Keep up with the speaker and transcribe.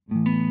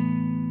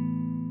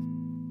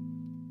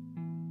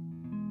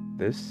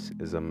This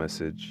is a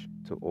message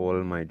to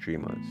all my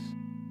dreamers,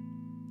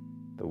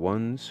 the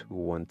ones who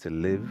want to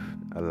live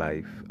a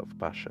life of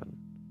passion,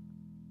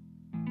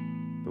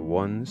 the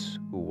ones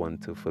who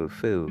want to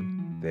fulfill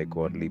their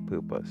godly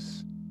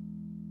purpose,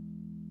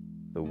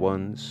 the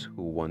ones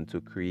who want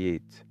to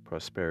create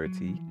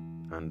prosperity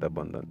and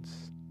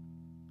abundance.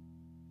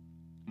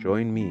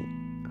 Join me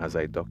as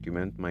I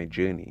document my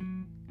journey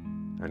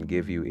and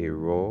give you a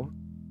raw,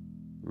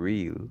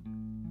 real,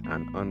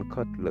 and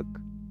uncut look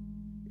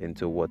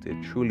into what it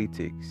truly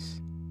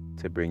takes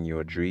to bring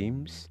your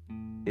dreams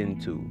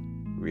into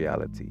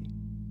reality.